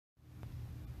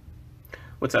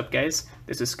What's up guys,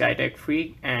 this is SkyTech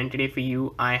Freak, and today for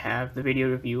you I have the video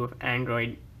review of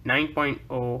Android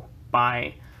 9.0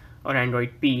 Pie or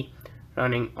Android P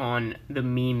running on the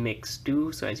Mi Mix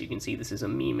 2. So as you can see, this is a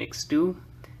Mi Mix 2,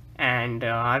 and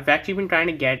I've actually been trying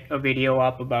to get a video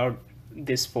up about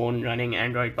this phone running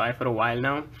Android Pie for a while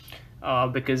now,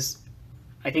 because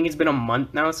I think it's been a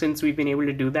month now since we've been able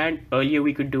to do that. Earlier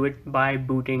we could do it by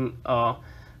booting a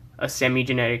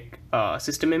semi-generic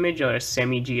system image or a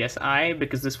semi-GSI,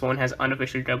 because this phone has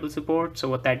unofficial treble support. So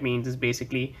what that means is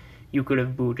basically you could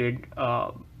have booted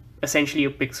essentially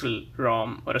a Pixel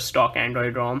ROM or a stock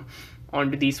Android ROM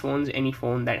onto these phones, any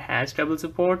phone that has treble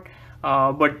support.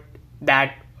 But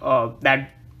that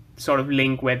sort of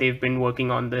link where they've been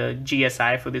working on the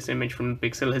GSI for this image from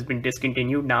Pixel has been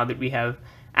discontinued now that we have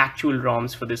actual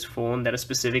ROMs for this phone that are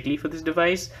specifically for this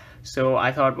device. So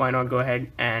I thought, why not go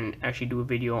ahead and actually do a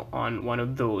video on one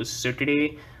of those. So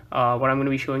today what I'm going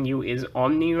to be showing you is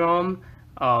OmniROM,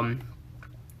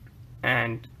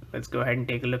 and let's go ahead and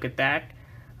take a look at that.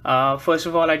 First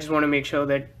of all, I just want to make sure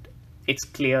that it's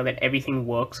clear that everything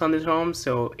works on this ROM.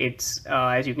 So it's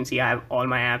as you can see, I have all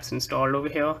my apps installed over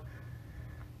here,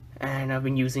 and I've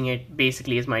been using it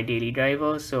basically as my daily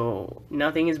driver. So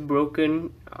nothing is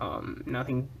broken,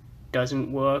 nothing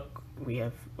doesn't work. We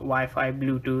have Wi-Fi,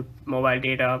 Bluetooth, mobile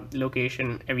data,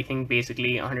 location, everything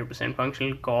basically 100%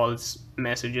 functional. Calls,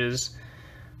 messages,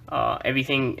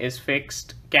 everything is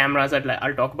fixed. Cameras,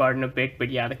 I'll talk about in a bit, but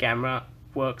yeah, the camera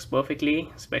works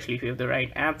perfectly, especially if you have the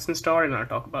right apps installed, and I'll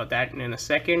talk about that in a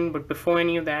second. But before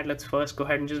any of that, let's first go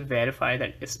ahead and just verify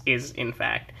that this is in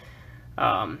fact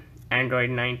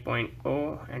Android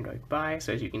 9.0 Android Pie.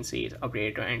 So as you can see, it's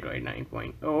upgraded to Android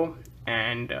 9.0,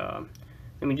 and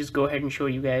let me just go ahead and show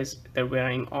you guys that we're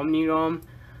running OmniROM.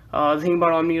 The thing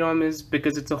about OmniROM is,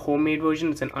 because it's a homemade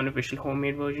version, it's an unofficial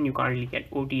homemade version, you can't really get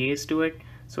OTAs to it.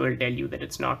 So it'll tell you that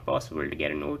it's not possible to get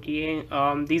an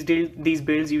OTA. These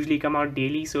builds usually come out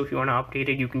daily, so if you want to update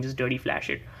it, you can just dirty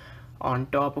flash it on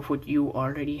top of what you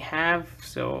already have.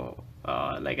 So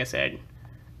like I said,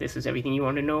 this is everything you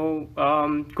want to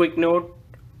know. Quick note,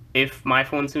 if my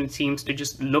phone seems to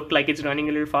just look like it's running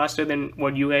a little faster than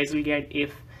what you guys will get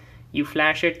if you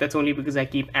flash it, that's only because I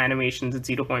keep animations at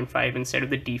 0.5 instead of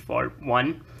the default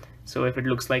 1. So if it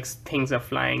looks like things are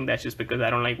flying, that's just because I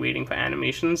don't like waiting for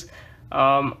animations.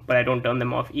 But I don't turn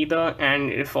them off either. And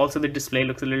if also the display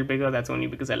looks a little bigger, that's only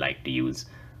because I like to use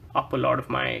up a lot of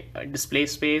my display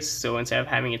space. So instead of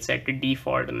having it set to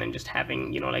default and then just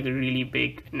having, you know, like a really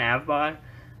big nav bar,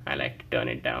 I like to turn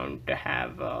it down to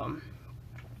have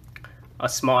a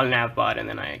small nav bar, and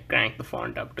then I crank the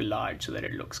font up to large so that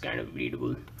it looks kind of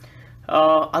readable.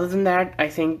 Other than that, I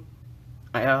think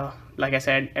like I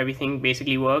said, everything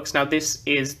basically works. Now this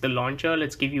is the launcher.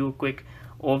 Let's give you a quick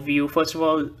overview first of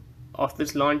all of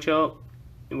this launcher,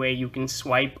 where you can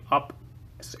swipe up,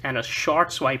 and a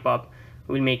short swipe up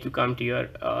will make you come to your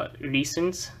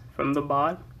recents from the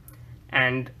bar,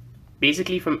 and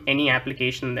basically from any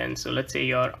application then. So let's say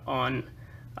you're on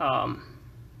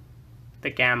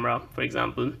the camera, for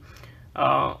example,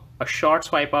 a short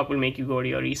swipe up will make you go to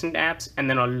your recent apps, and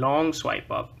then a long swipe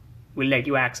up will let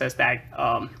you access that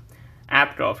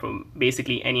app drawer from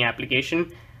basically any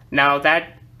application. Now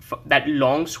that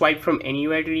long swipe from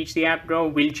anywhere to reach the app drawer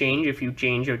will change if you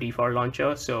change your default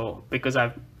launcher. So because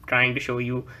I'm trying to show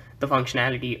you the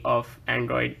functionality of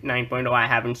Android 9.0, I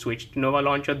haven't switched to Nova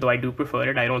Launcher, though I do prefer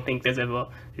it. I don't think there's ever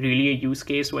really a use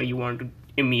case where you want to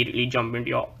immediately jump into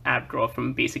your app drawer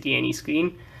from basically any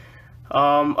screen.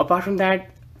 Apart from that,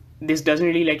 this doesn't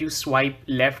really let you swipe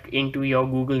left into your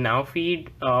Google Now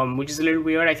feed, which is a little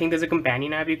weird. I think there's a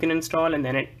companion app you can install and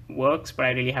then it works, but I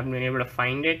really haven't been able to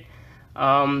find it.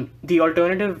 The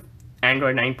alternative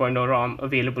Android 9.0 ROM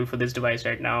available for this device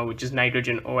right now, which is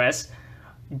Nitrogen OS,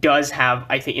 does have,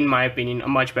 I think, in my opinion, a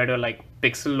much better like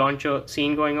pixel launcher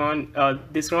scene going on.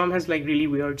 This ROM has like really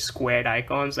weird squared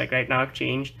icons. Like right now I've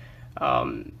changed, let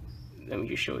me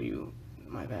just show you,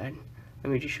 my bad.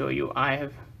 Let me just show you, I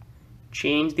have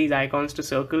changed these icons to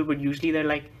circle, but usually they're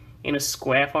like in a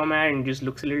square format and just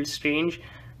looks a little strange.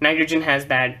 Nitrogen has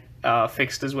that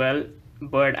fixed as well,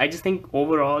 but I just think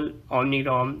overall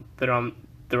OmniROM, the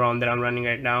ROM that I'm running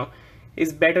right now,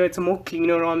 is better. It's a more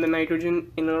cleaner ROM than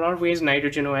Nitrogen. In a lot of ways,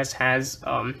 Nitrogen OS has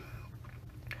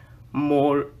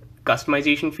more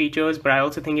customization features, but I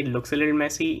also think it looks a little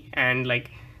messy, and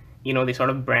like, you know, they sort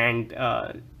of brand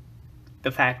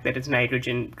the fact that it's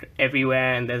Nitrogen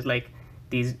everywhere, and there's like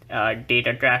these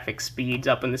data traffic speeds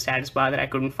up in the status bar that I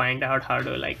couldn't find out how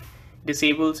to like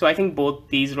disable. So I think both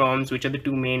these ROMs, which are the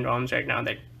two main ROMs right now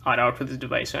that are out for this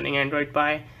device running Android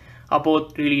Pie, are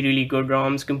both really good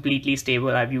ROMs, completely stable.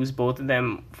 I've used both of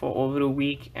them for over a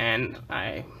week, and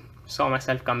I saw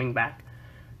myself coming back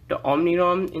to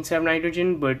OmniROM instead of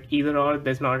Nitrogen, but either or,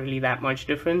 there's not really that much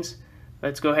difference.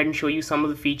 Let's go ahead and show you some of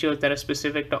the features that are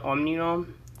specific to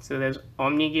OmniROM. So there's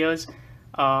Omni gears.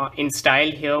 In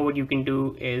style here, what you can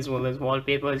do is, well, there's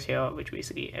wallpapers here, which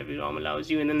basically every ROM allows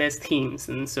you, and then there's themes.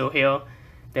 And so here,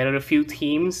 there are a few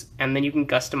themes, and then you can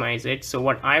customize it. So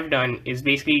what I've done is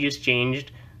basically just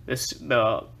changed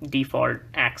the default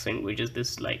accent, which is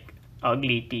this like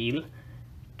ugly teal,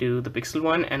 to the pixel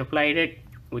one, and applied it,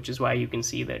 which is why you can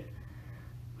see that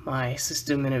my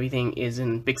system and everything is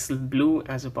in pixel blue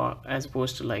as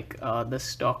opposed to like the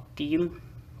stock teal.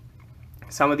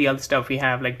 Some of the other stuff we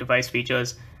have, like device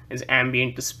features, is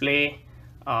ambient display.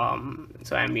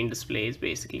 So ambient display is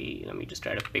basically, let me just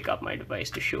try to pick up my device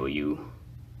to show you.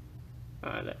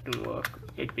 That didn't work.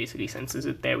 It basically senses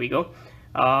it. There we go.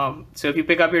 So if you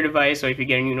pick up your device, or if you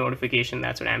get a new notification,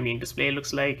 that's what ambient display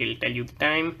looks like. It'll tell you the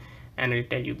time, and it'll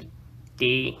tell you the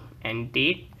day and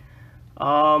date.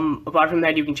 Apart from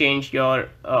that, you can change your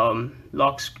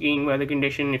lock screen weather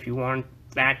condition. If you want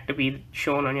that to be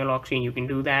shown on your lock screen, you can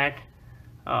do that.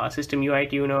 System UI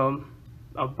tuner,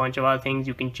 a bunch of other things.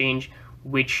 You can change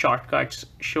which shortcuts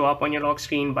show up on your lock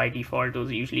screen. By default, those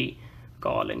are usually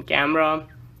call and camera.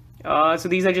 So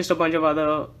these are just a bunch of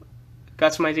other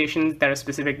customizations that are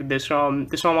specific to this ROM.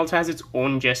 This ROM also has its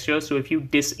own gestures. So if you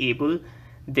disable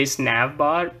this nav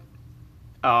bar,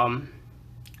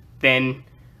 then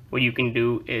what you can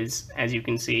do is, as you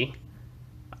can see,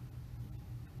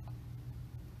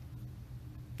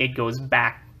 it goes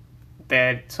back.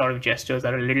 That sort of gestures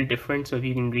are a little different. So if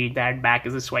you can read that, back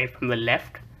is a swipe from the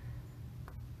left,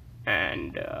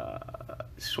 and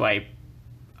swipe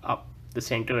up the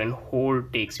center and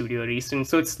hold takes you to a recent.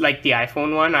 So it's like the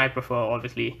iPhone one. I prefer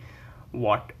obviously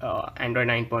what Android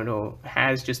 9.0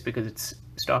 has, just because it's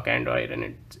stock Android and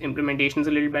its implementation is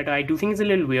a little better. I do think it's a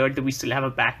little weird that we still have a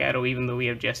back arrow even though we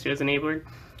have gestures enabled.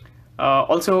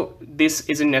 Also, this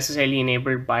isn't necessarily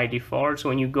enabled by default. So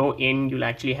when you go in, you'll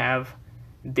actually have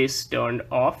this turned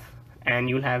off, and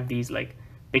you'll have these like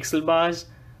pixel bars.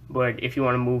 But if you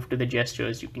want to move to the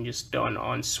gestures, you can just turn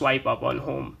on swipe up on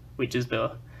home, which is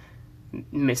the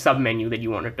sub menu that you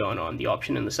want to turn on, the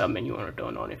option in the sub menu you want to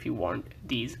turn on if you want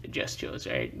these gestures,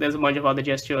 right? There's a bunch of other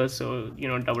gestures. So, you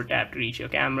know, double tap to reach your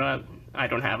camera. I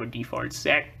don't have a default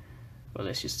set. Well,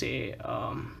 let's just say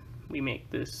we make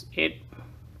this it.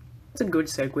 It's a good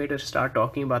segue to start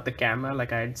talking about the camera,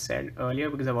 like I had said earlier,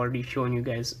 because I've already shown you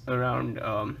guys around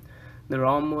the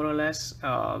ROM more or less.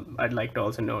 I'd like to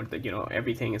also note that, you know,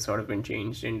 everything has sort of been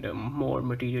changed into more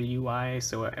Material UI,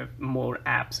 so more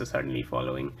apps are suddenly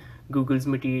following Google's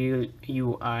Material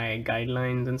UI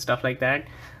guidelines and stuff like that.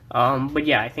 But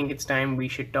yeah, I think it's time we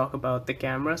should talk about the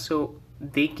camera. So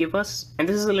they give us, and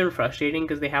this is a little frustrating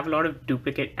because they have a lot of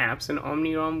duplicate apps in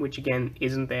OmniROM, which again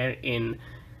isn't there in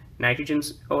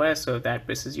Nitrogen's OS. So if that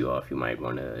pisses you off, you might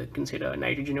want to consider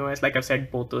Nitrogen OS. Like I've said,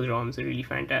 both those ROMs are really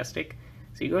fantastic.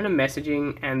 So you go into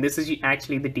messaging, and this is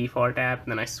actually the default app.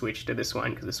 And then I switched to this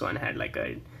one because this one had like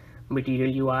a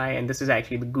Material UI, and this is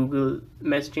actually the Google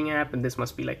messaging app, and this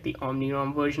must be like the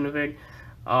OmniROM version of it.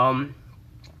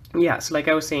 Yeah, so like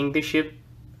I was saying, they ship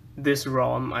this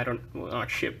ROM,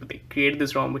 not ship, but they created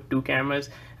this ROM with two cameras,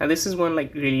 and this is one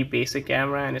like really basic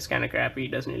camera, and it's kind of crappy.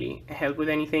 It doesn't really help with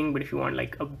anything, but if you want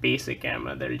like a basic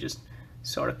camera that'll just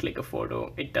sort of click a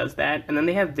photo, it does that. And then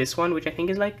they have this one, which I think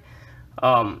is like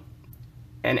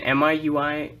an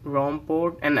MIUI ROM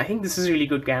port, and I think this is a really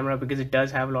good camera because it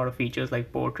does have a lot of features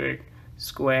like portrait,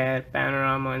 square,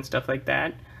 panorama, and stuff like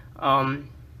that.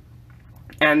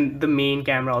 And the main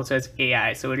camera also has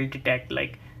AI, so it'll detect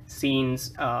like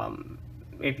scenes.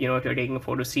 If you're taking a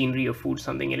photo, scenery or food,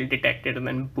 something, it'll detect it and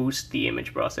then boost the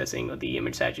image processing or the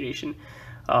image saturation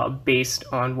based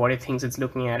on what it thinks it's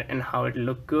looking at and how it'll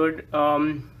look good.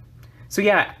 So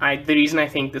yeah, the reason I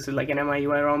think this is like an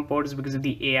MIUI ROM port is because of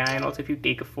the AI, and also if you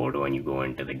take a photo and you go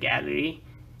into the gallery,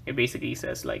 it basically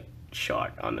says like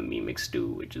shot on the Mimix 2,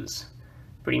 which is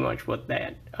pretty much what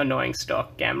that annoying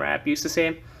stock camera app used to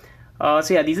say.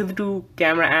 So yeah, these are the two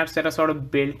camera apps that are sort of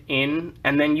built in,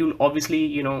 and then you'll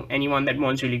obviously, anyone that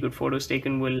wants really good photos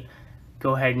taken will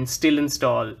go ahead and still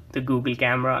install the Google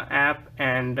Camera app,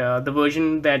 and the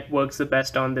version that works the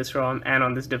best on this ROM and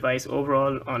on this device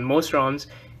overall on most ROMs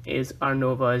is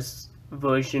Arnova's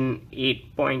version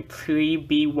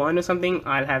 8.3b1 or something.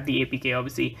 I'll have the APK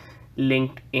obviously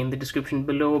linked in the description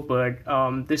below, but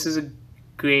this is a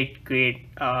great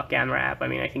camera app. I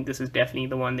mean, I think this is definitely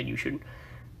the one that you should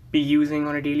be using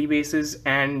on a daily basis.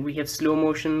 And we have slow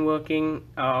motion working.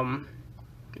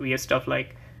 We have stuff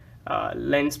like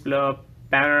lens blur,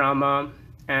 panorama,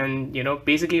 and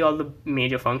basically all the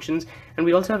major functions. And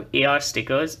we also have AR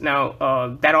stickers. Now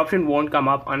that option won't come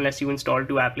up unless you install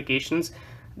 2 applications.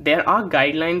 There are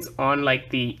guidelines on like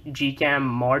the GCam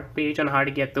mod page on how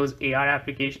to get those AR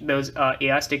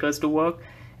stickers to work,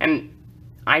 and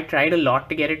I tried a lot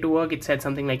to get it to work. It said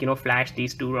something like, flash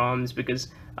these 2 ROMs, because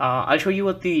I'll show you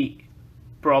what the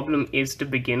problem is to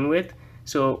begin with.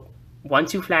 So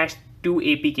once you flash 2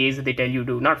 APKs that they tell you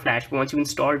to, not flash, but once you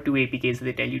install 2 APKs that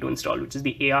they tell you to install, which is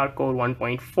the AR Core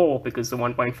 1.4, because the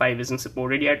 1.5 isn't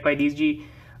supported yet by these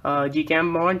GCam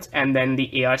mods, and then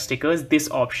the AR stickers, this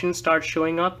option starts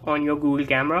showing up on your Google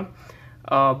camera.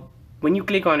 When you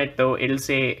click on it though, it'll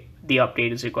say the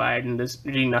update is required, and there's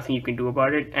really nothing you can do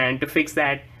about it. And to fix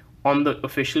that, on the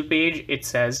official page, it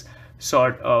says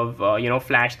sort of,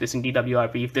 flash this in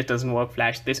DWRP. If this doesn't work,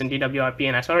 flash this in DWRP.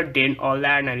 And I sort of did all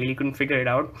that, and I really couldn't figure it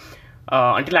out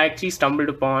until I actually stumbled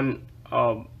upon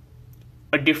a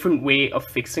different way of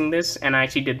fixing this. And I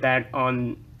actually did that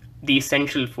on the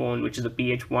Essential phone, which is the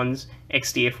PH1's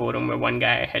XDA forum, where one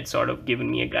guy had sort of given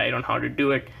me a guide on how to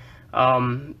do it.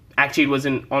 Actually, it was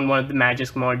on one of the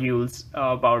Magisk modules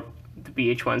about the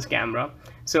PH1's camera.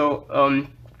 So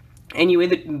anyway,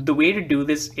 the way to do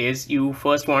this is you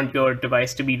first want your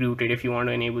device to be rooted if you want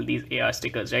to enable these AR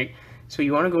stickers, right? So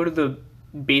you want to go to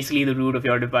basically the root of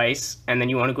your device, and then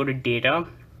you want to go to data.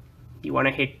 You want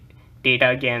to hit data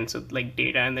again, so like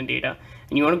data and then data,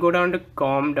 and you want to go down to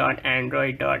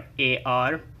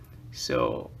com.android.ar.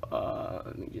 So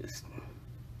let me just,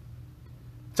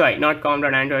 sorry, not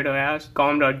com.android.ar,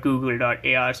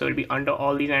 com.google.ar. So it'll be under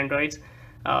all these Androids.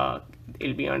 It'll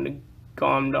be under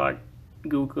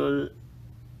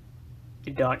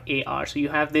com.google.ar. So you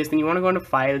have this, then you want to go into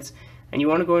files, and you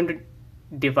want to go into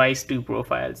device 2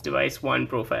 profiles. Device 1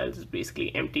 profiles is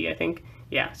basically empty, I think.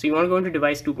 Yeah, so you want to go into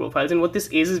device 2 profiles, and what this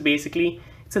is basically,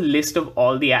 it's a list of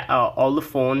all the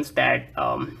phones that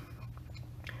are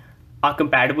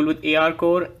compatible with AR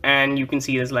Core, and you can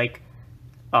see there's like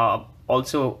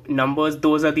also numbers.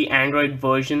 Those are the Android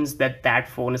versions that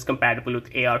phone is compatible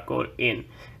with AR Core in,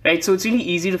 right? So it's really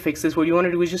easy to fix this. What you want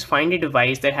to do is just find a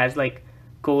device that has like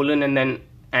colon and then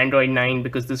Android 9,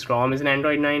 because this ROM is an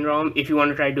Android 9 ROM. If you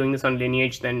want to try doing this on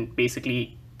Lineage, then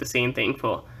basically the same thing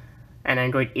for an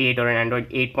Android 8 or an Android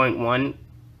 8.1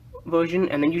 version,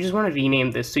 and then you just want to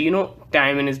rename this. So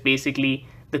Timon is basically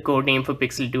the code name for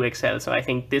Pixel 2 XL. So I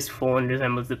think this phone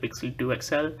resembles the Pixel 2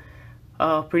 XL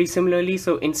pretty similarly.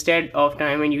 So instead of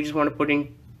Timon, you just want to put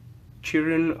in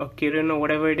Kirin or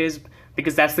whatever it is,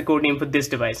 because that's the code name for this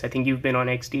device. I think you've been on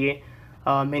XDA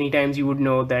many times. You would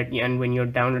know that, and when you're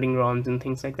downloading ROMs and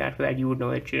things like that for that, you would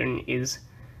know that Kirin is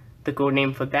the code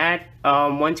name for that.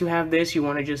 Once you have this, you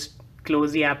want to just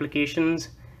close the applications,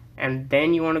 and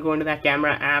then you want to go into that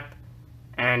camera app,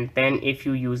 and then if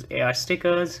you use AR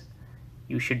stickers,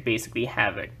 you should basically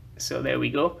have it. So there we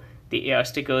go, the AR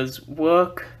stickers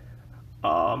work.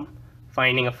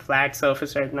 Finding a flat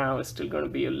surface right now is still going to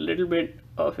be a little bit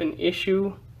of an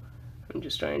issue. I'm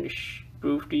just trying to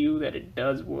prove to you that it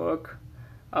does work.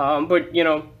 But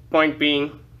point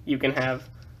being, you can have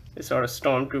this sort of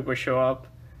stormtrooper show up,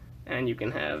 and you can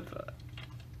have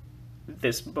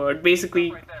this bird.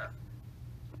 Basically,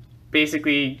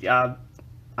 I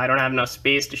don't have enough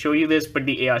space to show you this, but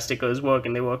the AR stickers work,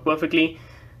 and they work perfectly.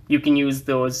 You can use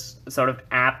those sort of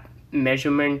app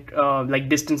measurement, like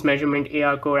distance measurement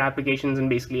AR Core applications, and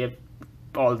basically have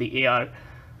all the AR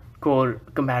Core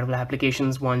compatible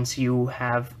applications once you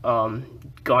have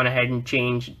gone ahead and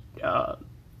changed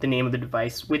the name of the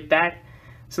device with that.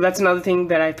 So that's another thing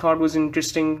that I thought was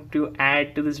interesting to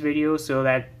add to this video. So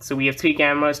we have 3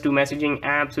 cameras, 2 messaging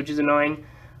apps, which is annoying.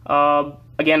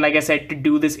 Again, like I said, to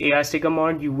do this AR sticker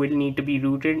mod, you will need to be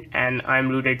rooted, and I'm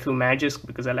rooted through Magisk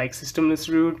because I like systemless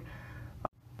root.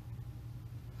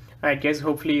 Alright guys,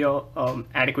 hopefully you're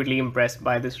adequately impressed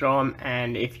by this ROM,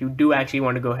 and if you do actually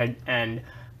want to go ahead and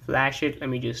flash it, let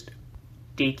me just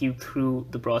take you through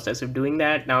the process of doing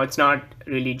that. Now, it's not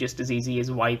really just as easy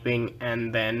as wiping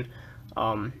and then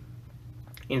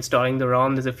installing the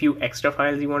ROM. There's a few extra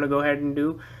files you want to go ahead and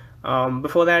do.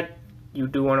 Before that, you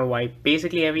do want to wipe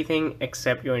basically everything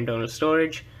except your internal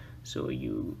storage. So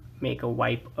you make a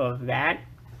wipe of that,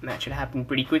 and that should happen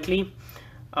pretty quickly.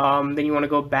 Then you want to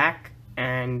go back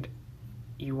and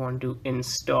you want to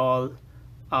install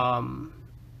the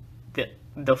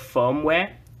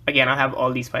firmware. Again, I'll have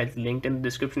all these files linked in the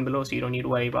description below, so you don't need to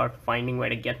worry about finding where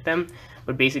to get them.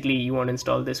 But basically, you want to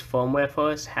install this firmware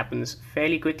first. Happens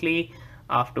fairly quickly,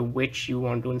 after which you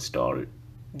want to install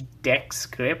deck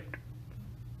script.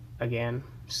 Again,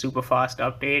 super fast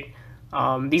update.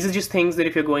 These are just things that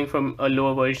if you're going from a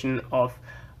lower version of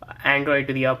Android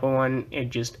to the upper one, it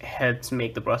just helps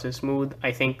make the process smooth.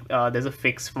 I think there's a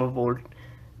fix for Volt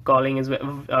calling as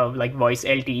well, like voice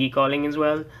LTE calling as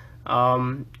well.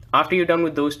 After you're done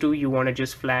with those two, you want to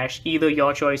just flash either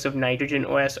your choice of Nitrogen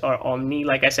OS or Omni.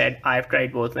 Like I said, I've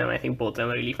tried both of them. I think both of them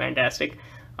are really fantastic.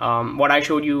 What I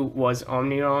showed you was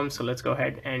OmniROM, so let's go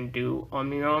ahead and do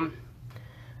OmniROM.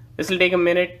 This will take a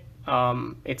minute.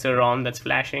 It's a ROM that's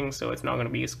flashing, so it's not going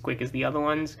to be as quick as the other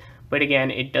ones. But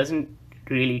again, it doesn't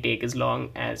really take as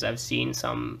long as I've seen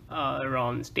some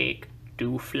ROMs take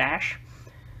to flash.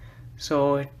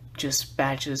 So it just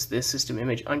patches the system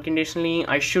image unconditionally.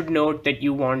 I should note that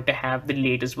you want to have the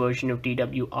latest version of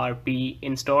TWRP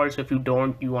installed. So if you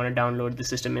don't, you want to download the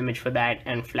system image for that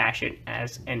and flash it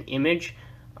as an image.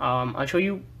 I'll show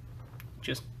you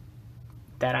just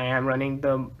that I am running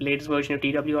the latest version of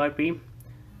TWRP.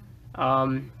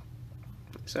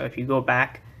 So if you go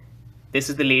back, this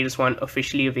is the latest one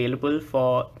officially available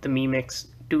for the Mi Mix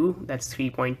 2. That's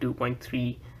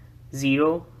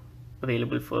 3.2.30,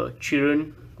 available for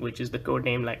Chirun, which is the code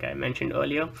name like I mentioned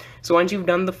earlier. So once you've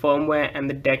done the firmware and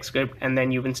the deck script and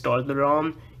then you've installed the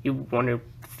ROM, you want to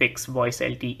fix voice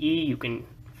LTE, you can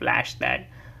flash that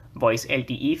voice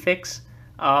LTE fix.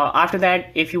 After that,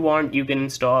 if you want, you can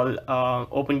install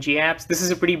OpenGApps. This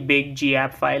is a pretty big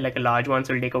GApp file, like a large one,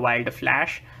 so it'll take a while to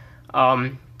flash.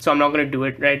 So I'm not going to do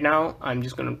it right now. I'm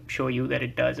just going to show you that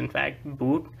it does in fact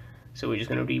boot. So we're just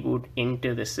going to reboot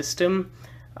into the system.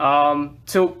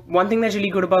 So one thing that's really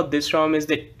good about this ROM is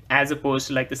that, as opposed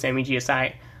to like the Semi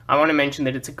GSI, I want to mention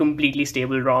that it's a completely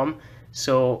stable ROM,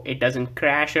 so it doesn't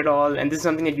crash at all. And this is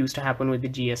something that used to happen with the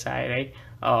GSI, right?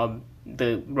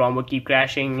 The ROM would keep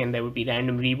crashing and there would be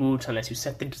random reboots unless you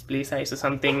set the display size or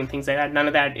something and things like that. None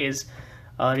of that is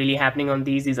really happening on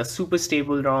these. These are super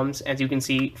stable ROMs. As you can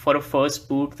see, for a first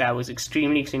boot, that was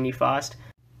extremely fast.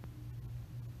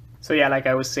 So yeah, like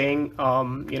I was saying,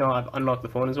 I've unlocked the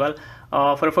phone as well.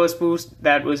 For a first boost,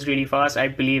 that was really fast. I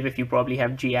believe if you probably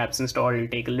have GApps installed, it'll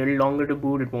take a little longer to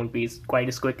boot. It won't be quite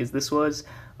as quick as this was.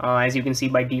 As you can see,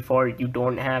 by default, you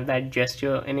don't have that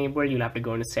gesture enabled. You'll have to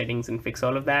go into settings and fix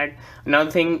all of that. Another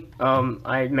thing,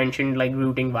 I mentioned like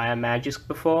rooting via Magisk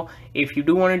before. If you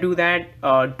do want to do that,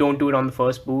 don't do it on the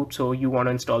first boot. So you want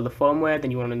to install the firmware, then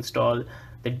you want to install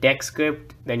the deck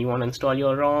script, then you want to install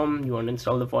your ROM, you want to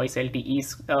install the voice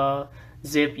LTE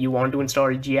zip, you want to install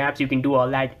GApps. You can do all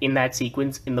that in that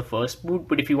sequence in the first boot.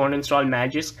 But if you want to install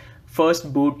Magisk,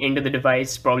 first boot into the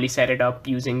device, probably set it up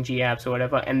using GApps or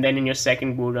whatever, and then in your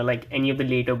second boot or like any of the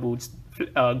later boots,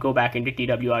 go back into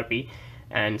TWRP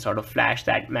and sort of flash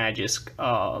that Magisk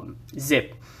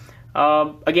zip.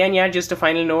 Again, yeah, just a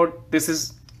final note, this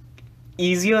is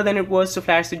easier than it was to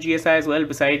flash the GSI as well,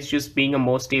 besides just being a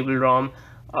more stable ROM.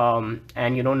 And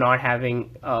not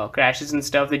having crashes and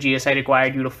stuff. The GSI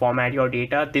required you to format your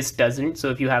data. This doesn't. So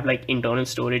if you have like internal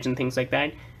storage and things like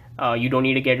that, you don't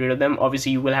need to get rid of them.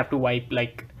 Obviously you will have to wipe,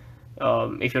 like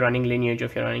if you're running Lineage or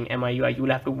if you're running MIUI, you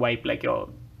will have to wipe like your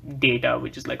data,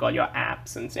 which is like all your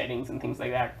apps and settings and things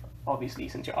like that, obviously,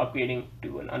 since you're upgrading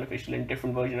to an unofficial and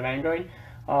different version of Android.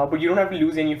 But you don't have to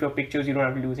lose any of your pictures, you don't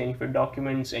have to lose any of your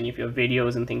documents, any of your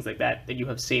videos and things like that you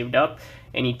have saved up,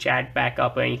 any chat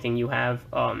backup or anything you have.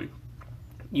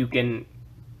 You can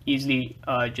easily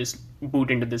just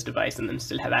boot into this device and then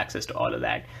still have access to all of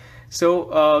that.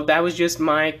 So that was just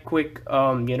my quick,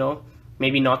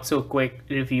 maybe not so quick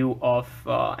review of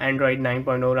Android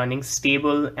 9.0 running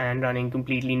stable and running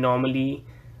completely normally,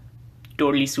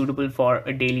 totally suitable for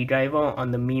a daily driver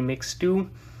on the Mi Mix 2.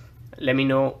 Let me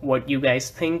know what you guys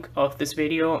think of this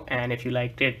video, and if you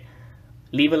liked it,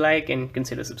 leave a like and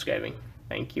consider subscribing.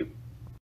 Thank you.